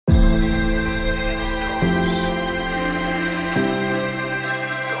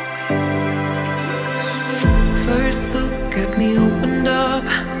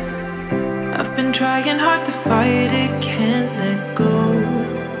Trying hard to fight it, can't let go.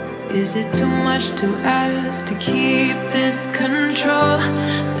 Is it too much to ask to keep this control?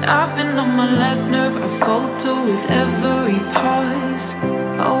 But I've been on my last nerve, I falter with every pause.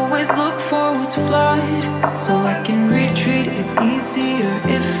 Always look for what's flawed, so I can retreat. It's easier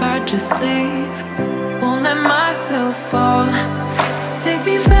if I just leave. Won't let myself fall. Take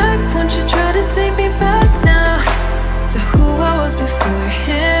me back, won't you try to take me back now to who I was before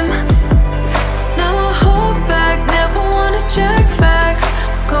him. Now I hold back, never wanna check facts.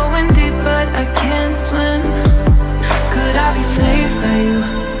 Going deep but I can't swim. Could I be saved by you?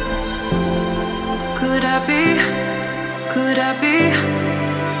 Could I be? Could I be?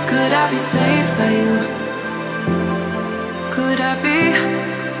 Could I be saved by you? Could I be?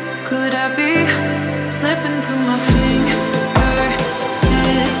 Could I be? Slipping through my fingertips,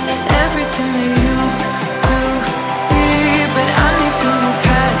 everything they used to be. But I need to move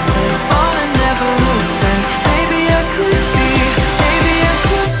past that, fall and never look back. Maybe I could be, maybe I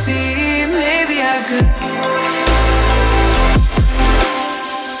could be, maybe I could.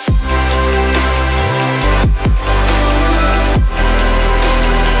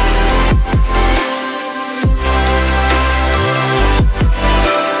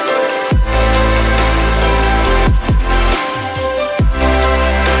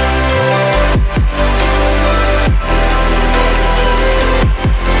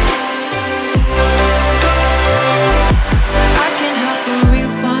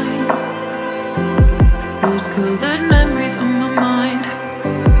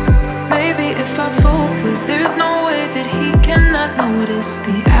 Notice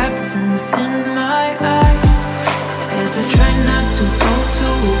the absence in my eyes as I try not to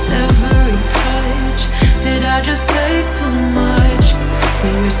falter with every touch. Did I just say too much?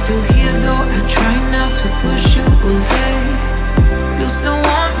 You're still here though, I try not to push you away. You still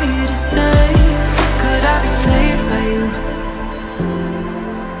want me to stay. Could I be saved by you?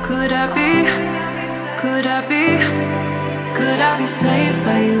 Could I be? Could I be? Could I be saved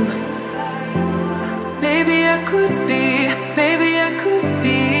by you? Maybe I could be, maybe I could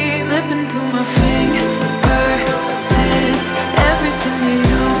be. Slipping through my fingertips, everything they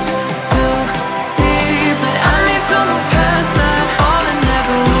used to be. But I need to move past that, all and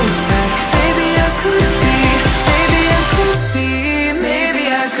never look back. Maybe I could be, maybe I could be, maybe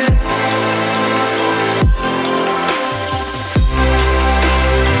I could.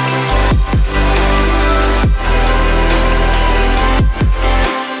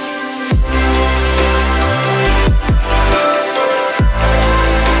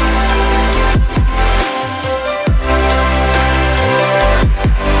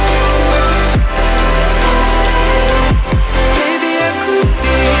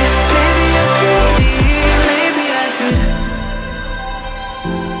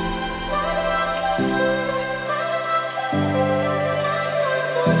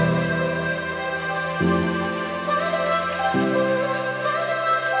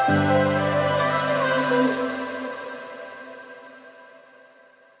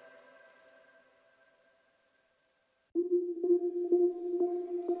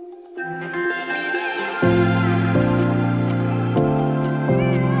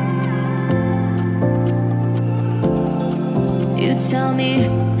 You tell me,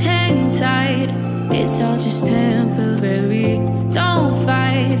 hang tight, it's all just temporary. Don't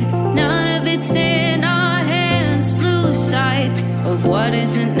fight, none of it's in our hands. Lose sight of what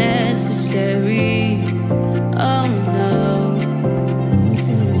isn't necessary. Oh no,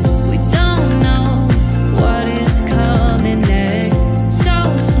 we don't know what is coming next.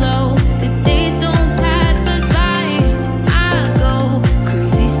 So slow, the days don't pass us by. I go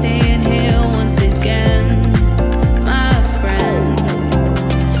crazy staying here once again.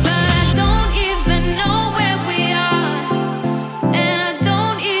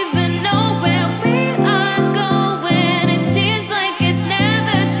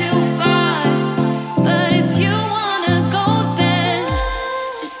 Too far.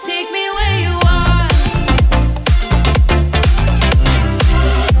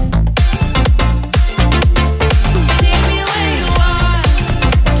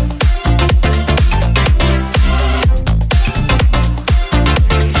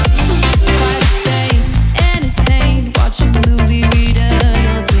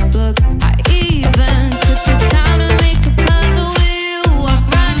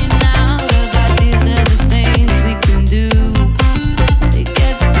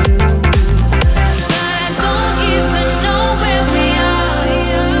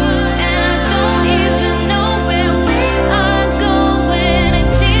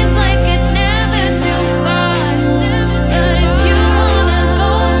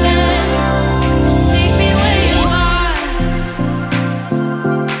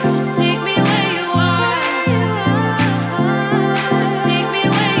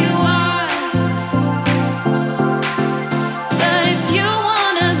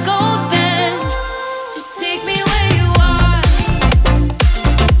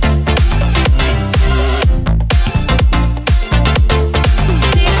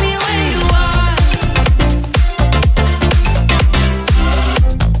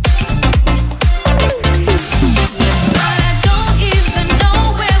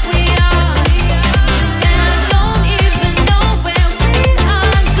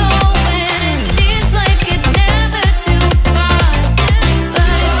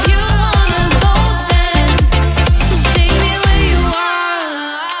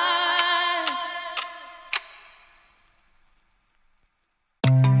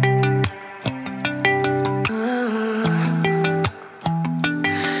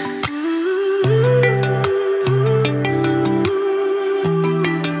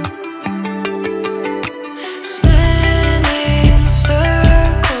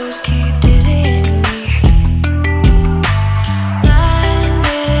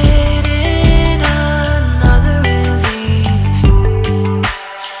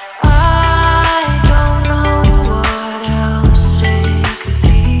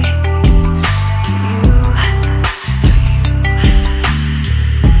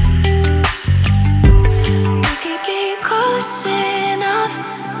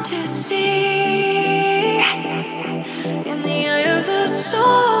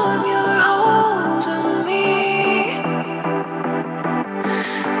 so